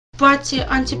пати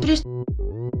антиприз.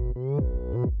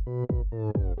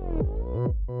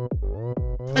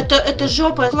 Это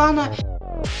жопа клана.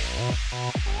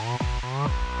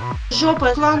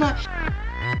 Жопа клана.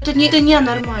 Это не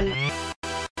нормально.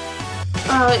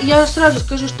 Я сразу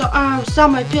скажу, что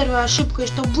самая первая ошибка,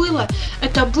 что было,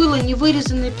 это было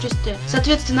невырезанные присты.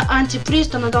 Соответственно,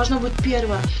 антиприст, она должна быть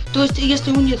первая. То есть,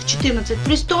 если у них 14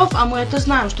 пристов, а мы это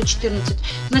знаем, что 14,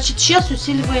 значит, сейчас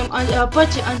усиливаем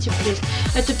пати антиприст.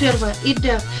 Это первое. И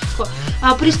деф.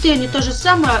 Присты, они то же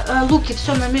самое, луки,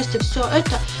 все на месте, все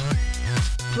это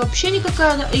вообще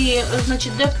никакая, и,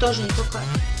 значит, деф тоже никакая.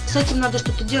 С этим надо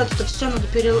что-то делать, это все надо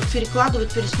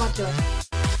перекладывать, пересматривать.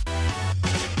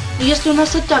 Если у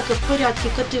нас атака в порядке,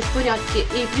 коты в порядке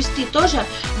и присты тоже,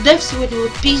 деф сегодня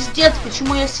вот пиздец,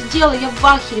 почему я сидела, я в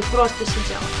ахере просто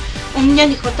сидела. У меня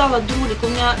не хватало друлик, у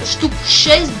меня штук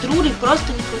 6 друлей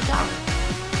просто не хватало.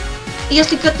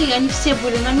 Если коты, они все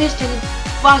были на месте, они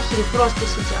в ахере просто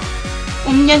сидели.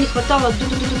 У меня не хватало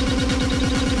друлик.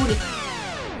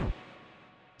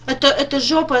 Это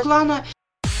жопа клана.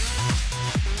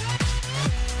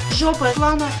 Жопа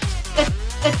клана.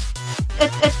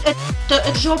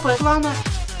 Это жопа клана.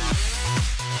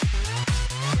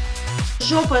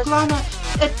 Жопа клана.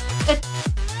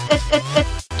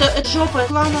 Это жопа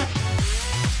клана.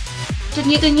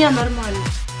 Это не нормально.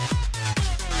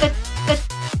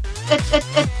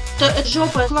 Это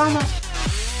жопа клана.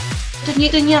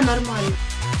 Это не нормально.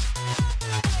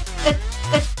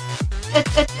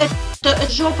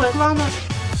 Это жопа клана.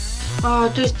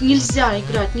 То есть нельзя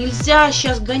играть, нельзя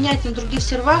сейчас гонять на других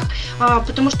сервах,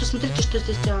 потому что смотрите, что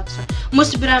здесь делается. Мы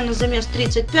собираем на замес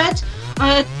 35,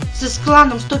 с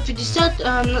кланом 150,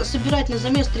 собирать на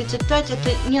замес 35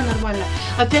 это ненормально.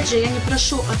 Опять же, я не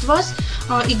прошу от вас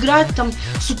играть там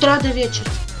с утра до вечера.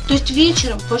 То есть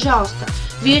вечером, пожалуйста,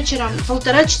 вечером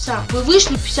 1,5 часа вы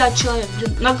вышли 50 человек,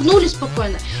 блин, нагнули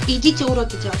спокойно и идите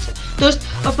уроки делайте. То есть,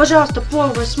 пожалуйста,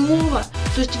 7:30,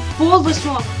 то есть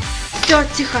 7:30. Все,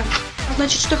 тихо.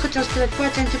 Значит, что хотел сказать,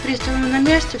 пати антиприз на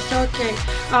месте, все окей.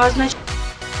 Значит,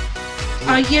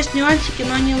 есть нюансики,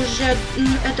 но они уже,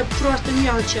 это просто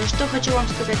мелочи. Что хочу вам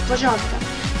сказать, пожалуйста,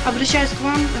 обращаюсь к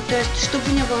вам, то есть, чтобы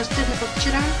не было стыдно, как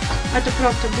вчера, это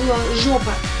просто было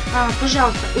жопа.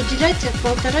 Пожалуйста, уделяйте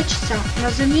 1,5 часа на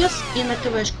замес и на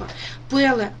ТВшку.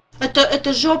 ПЛ,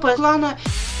 это жопа клана.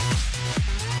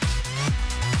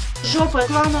 Жопа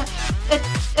клана.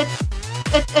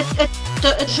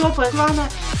 Это жопа клана.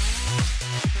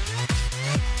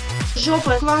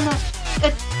 Жопа клана.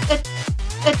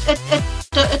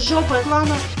 Это жопа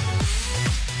клана.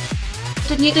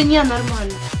 Это не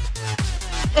нормально.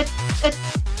 Это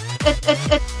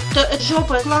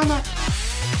жопа клана.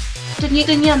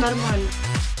 Это не нормально.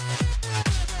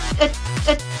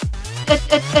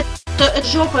 Это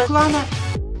жопа клана.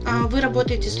 Вы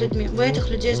работаете с людьми, вы этих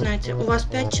людей знаете, у вас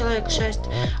 5 человек, 6,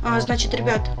 значит,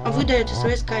 ребят, вы даете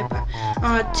свои скайпы,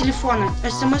 телефоны,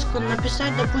 смс-ку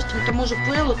написать, допустим, тому же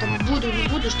Пэлу, там, буду, не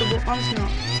буду, чтобы он знал.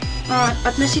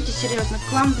 Относитесь серьезно,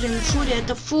 клан, блин, фурия,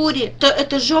 это фури,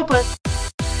 это жопа.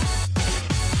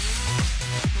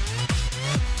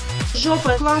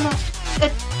 Жопа клана,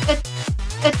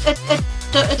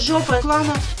 это жопа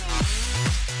клана.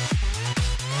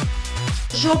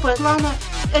 Жопа клана,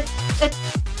 это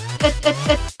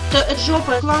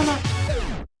жопа клана.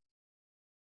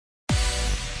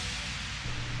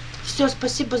 Все,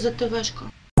 спасибо за ТВшку.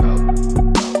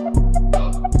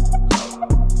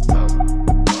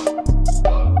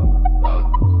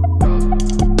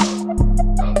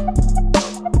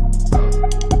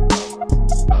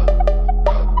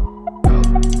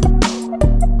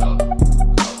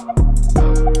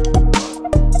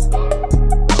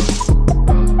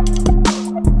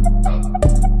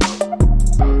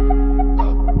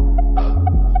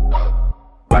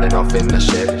 Off in the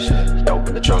Chevy, dope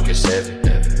in the trunk is heavy.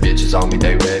 Bitches on me,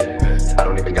 they ready. I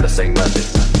don't even gotta say nothing.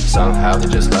 Somehow they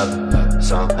just love me.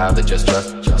 Somehow they just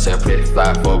trust me. Say I'm pretty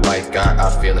fly for a white guy. I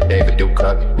feel like David Duke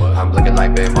cut me. I'm looking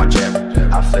like Ben Marcello.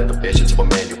 I flip a bitch into a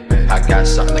menu. I got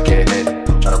something I can't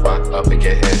handle. Try to run up and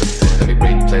get handled. Let me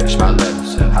replenish my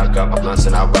levels. I got my blunts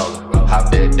and I roll them. I've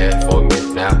been there for a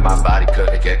minute now. My body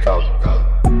couldn't get cold.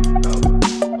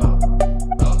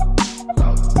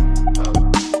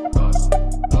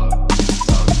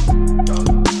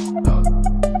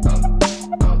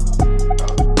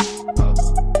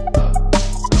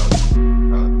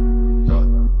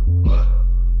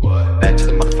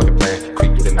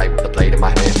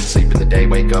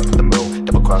 Wake up in the moon,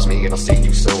 double cross me and I'll see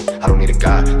you soon. I don't need a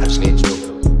guy, I just need you.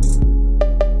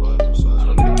 I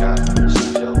don't need a guy, I just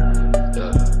need you.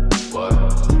 Yeah, what?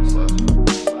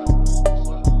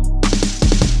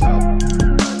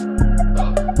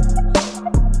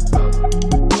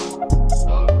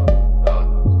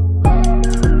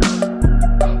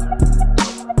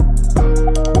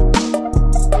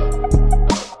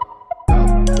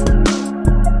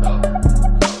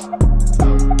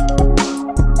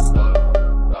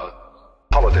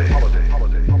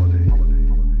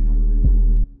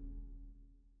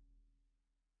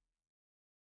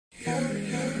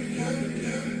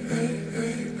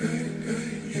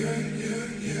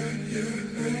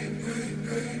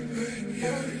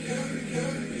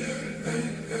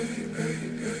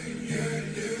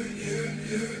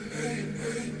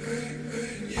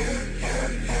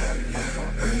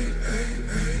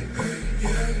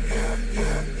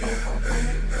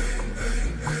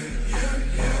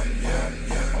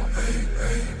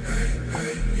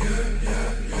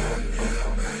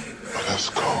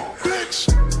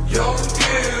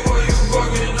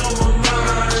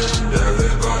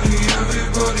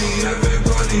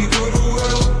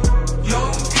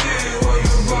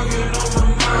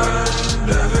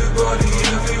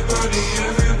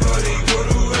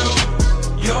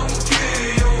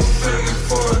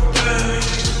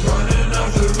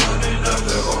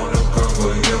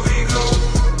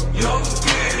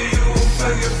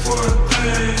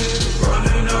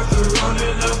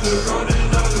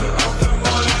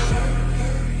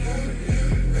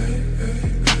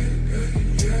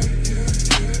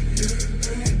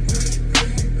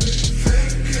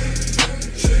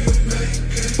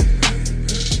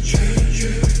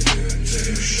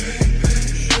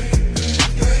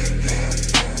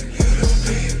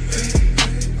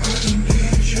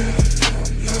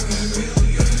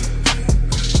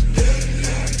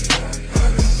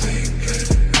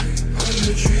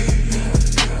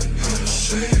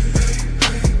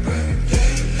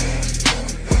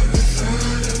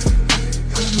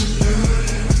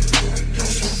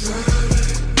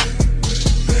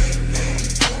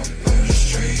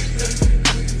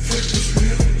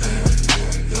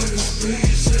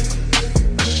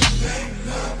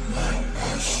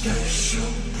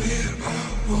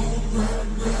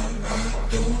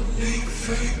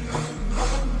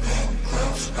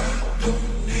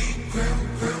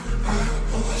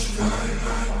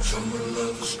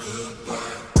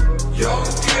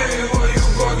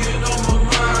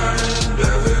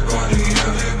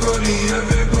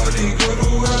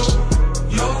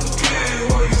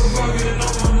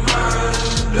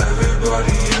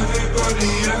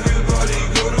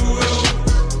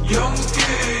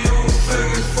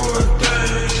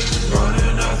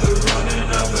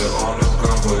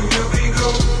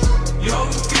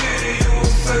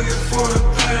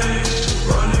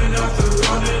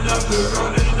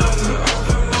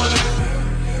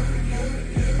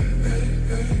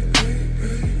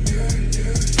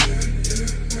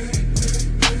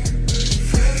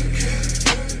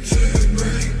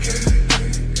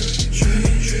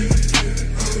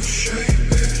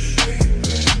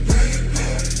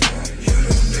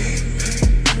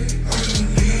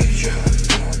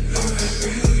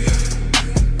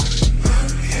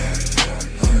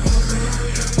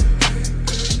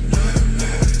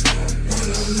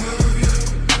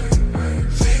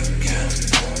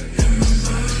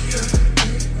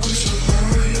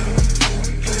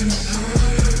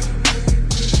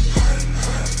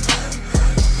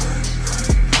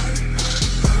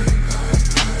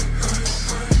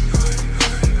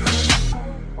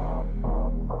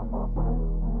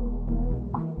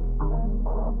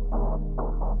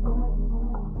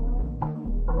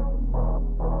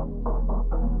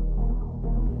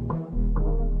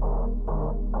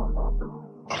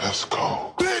 Let's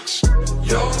go. Bitch!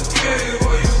 Young kid,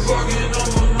 why you bugging on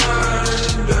my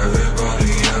mind?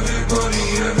 Everybody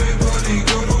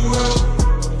go to hell.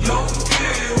 Young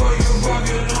kid, why you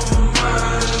bugging on my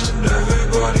mind?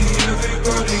 Everybody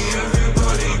go to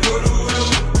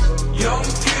hell. Young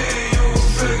kid, you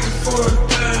begging for a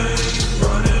thing.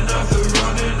 Running after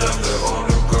on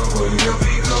the cover, here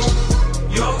we go.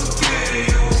 Young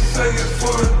kid, you begging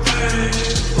for a thing.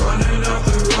 Running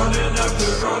after money.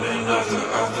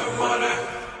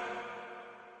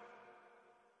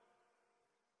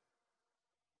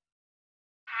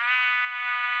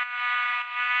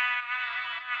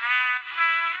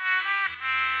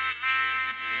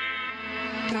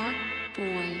 Dark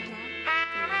boy.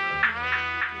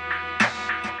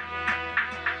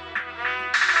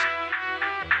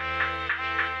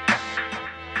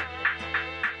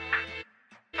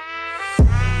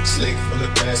 Slick from the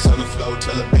past on the floor.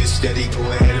 Tell a bitch steady, go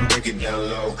ahead and break it down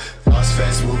low. Boss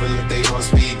fast moving, look they on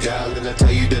speed dial. And I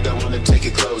tell you that I wanna take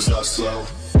your clothes off slow.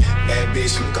 Bad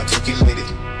bitch, look articulated.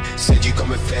 Said you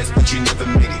coming fast, but you never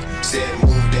made it. Said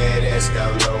move that ass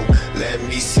down low. Let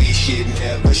me see shit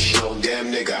never show.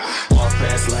 Damn nigga, walk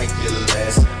fast like your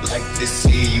last. Like to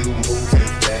see you moving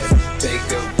fast.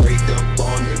 Take a break up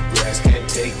on the grass. Can't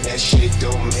take that shit,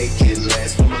 don't make it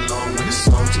last. Come along with a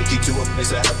song, take you to a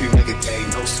place I help you make a day.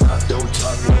 No stop, don't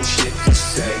talk, no shit to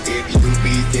say. If you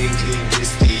be thinking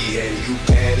this the end, you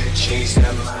better change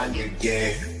that mind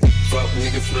again. Fuck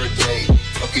nigga for a day.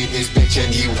 Fucking his bitch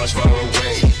and he was far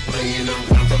away. Playing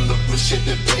around from the bush at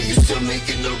the bay. You still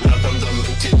making around from the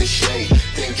moon to the shade.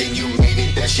 Thinking you made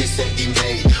it, that shit said he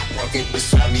made. Walking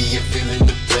beside me and feeling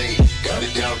the pain. Got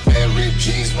it down bad, rib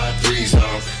jeans, my threes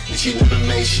on. And she never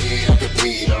made shit I could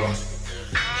bleed on.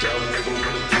 Don't nigga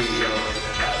wanna be on.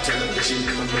 I tell her that she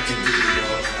never looking beat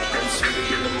on. I'm sweating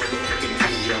in the motherfucking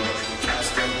beat on. I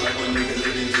stuck like a nigga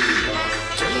living lead on.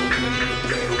 Tell her we never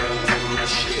play around with my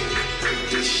shit. Break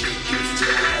this shit, keep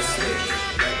still I say.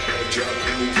 That drop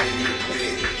you in the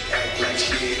bed. Act like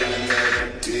shit I never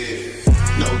did.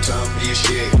 No time for your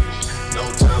shit. No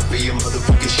time for your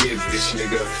motherfucking shit, bitch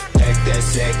nigga. Act that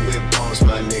sack with bombs,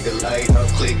 my nigga. Light up,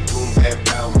 click, boom, bam,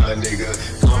 pow, my nigga.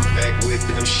 Come back with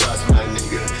them shots, my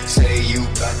nigga. Say you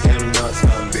got them nuts,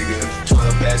 I'm bigger.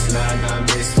 12 past 9, I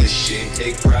miss this shit.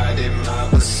 Take pride in my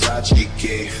Versace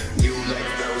kid. You like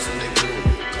those in the glue.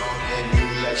 Calm and you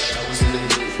like showers in the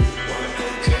glue. Wanna go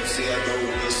camp, say I go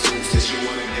real soon. Since you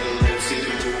wanna get a little, see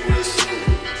the move real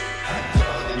soon. I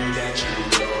thought that you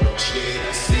know. Shit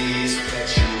I see is that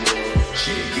you know.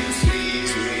 Shit you see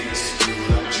is minuscule.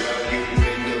 I drive you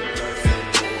in the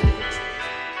perfect mood.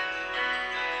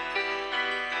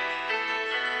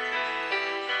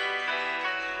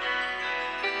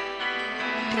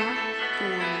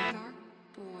 Dark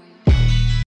boy.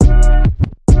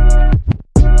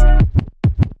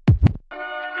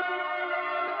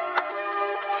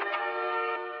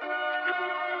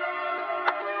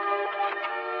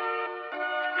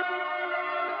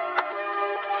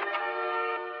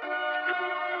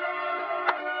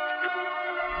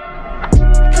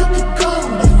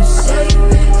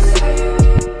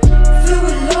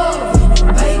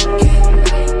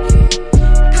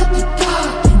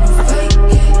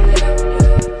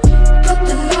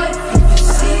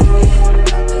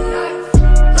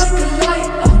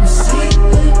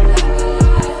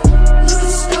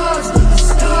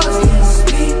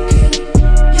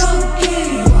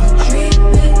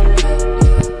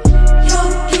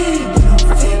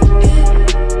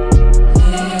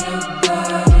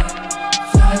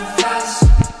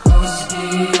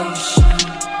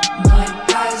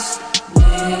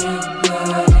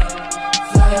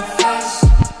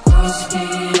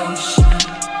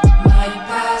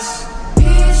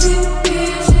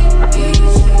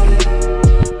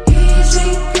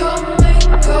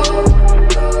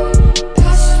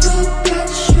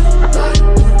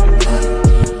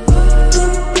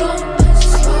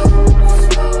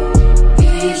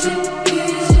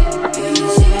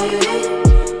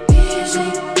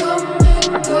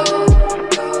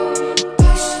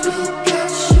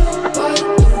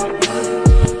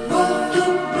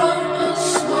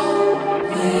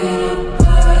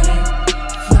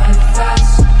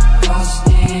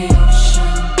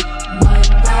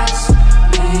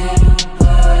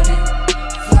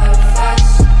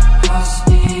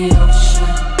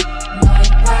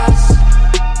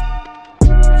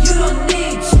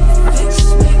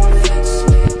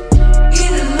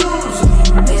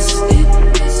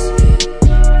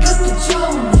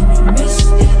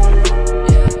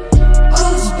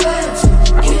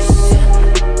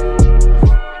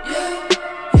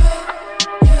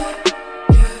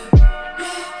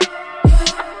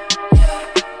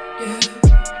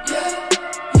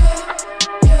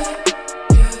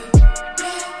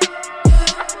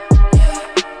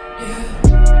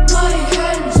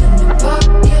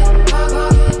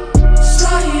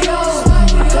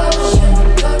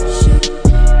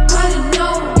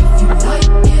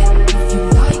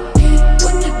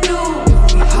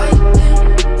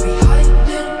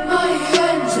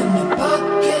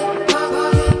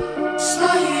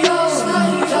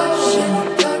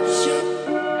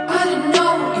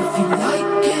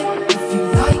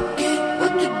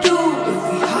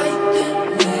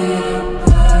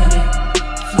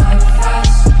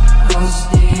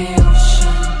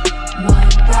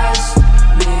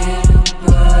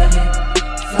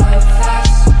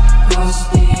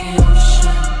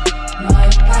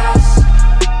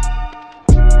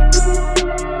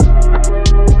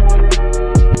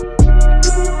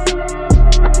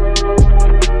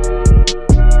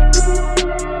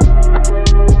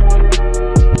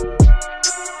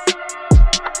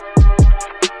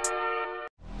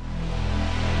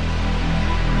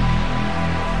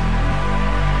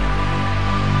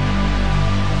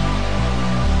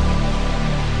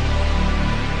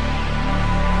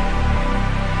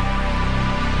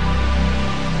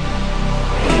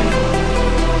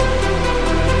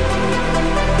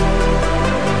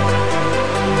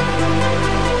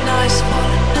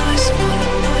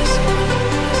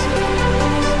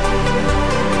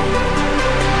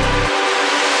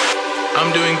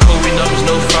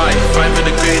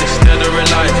 greatest, dead or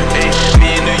alive. Ay,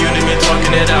 me and the unit been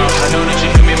talking it out. I know that you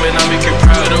hear me, man, I make you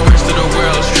proud. The rest of the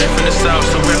world, straight from the south.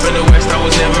 So reppin' the west, I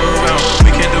was never around.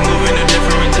 We can't do moving to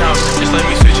different towns, just like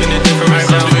me switching to different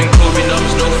sounds. Doing Kobe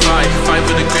numbers, no five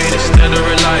for the greatest, dead or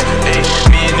alive. Ay,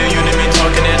 me and the unit been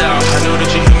talking it out. I know that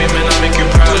you hear me, man, I make you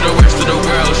proud. The rest of the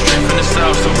world, straight from the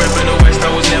south. So reppin' the west,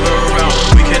 I was never around.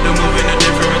 We can't do moving to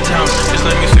different towns, just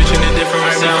like me switching to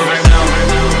different sounds.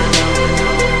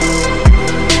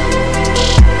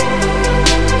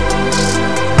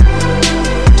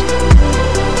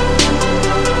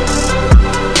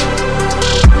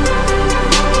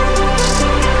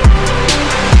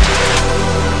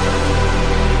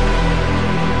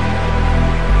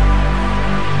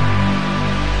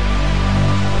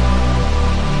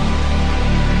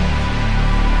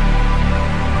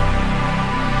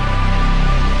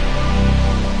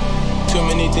 Too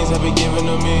many things have been given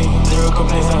to me. Zero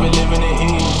complaints, I've been living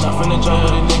in ease. Not from the jump,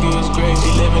 but the nigga is great.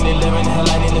 11, hell,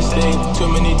 I need to stay.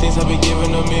 Too many things have been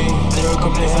given to me. Zero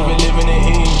complaints, I've been living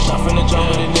in ease. Not from the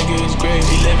jump, but the nigga is great.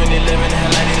 11,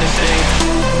 hell, I need to stay.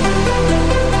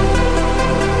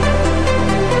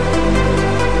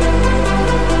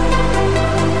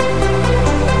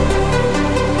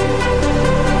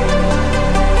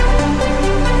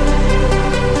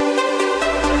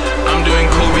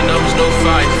 No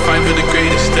five for the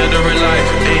greatest, dead or alive.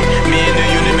 Ay, me and the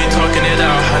unit been talking it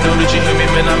out. I know that you hear me,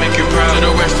 man, I make you proud.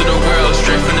 The rest of the world,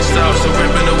 straight from the south. So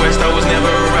reppin' the west, I was never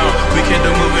around. We can't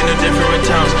do moving to different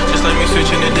towns, just like me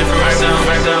switching to different sounds.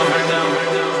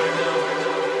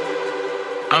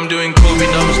 I'm doing Kobe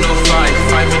numbers, no five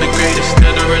for the greatest,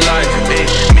 dead or alive. Ay,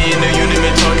 me and the unit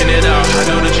been talking it out. I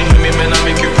know that you hear me, man, I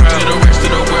make you proud. The rest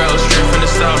of the world, straight from the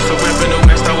south. So reppin' the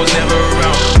west, I was never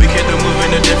around. We can't do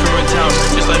moving to different towns,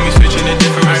 just like me switching.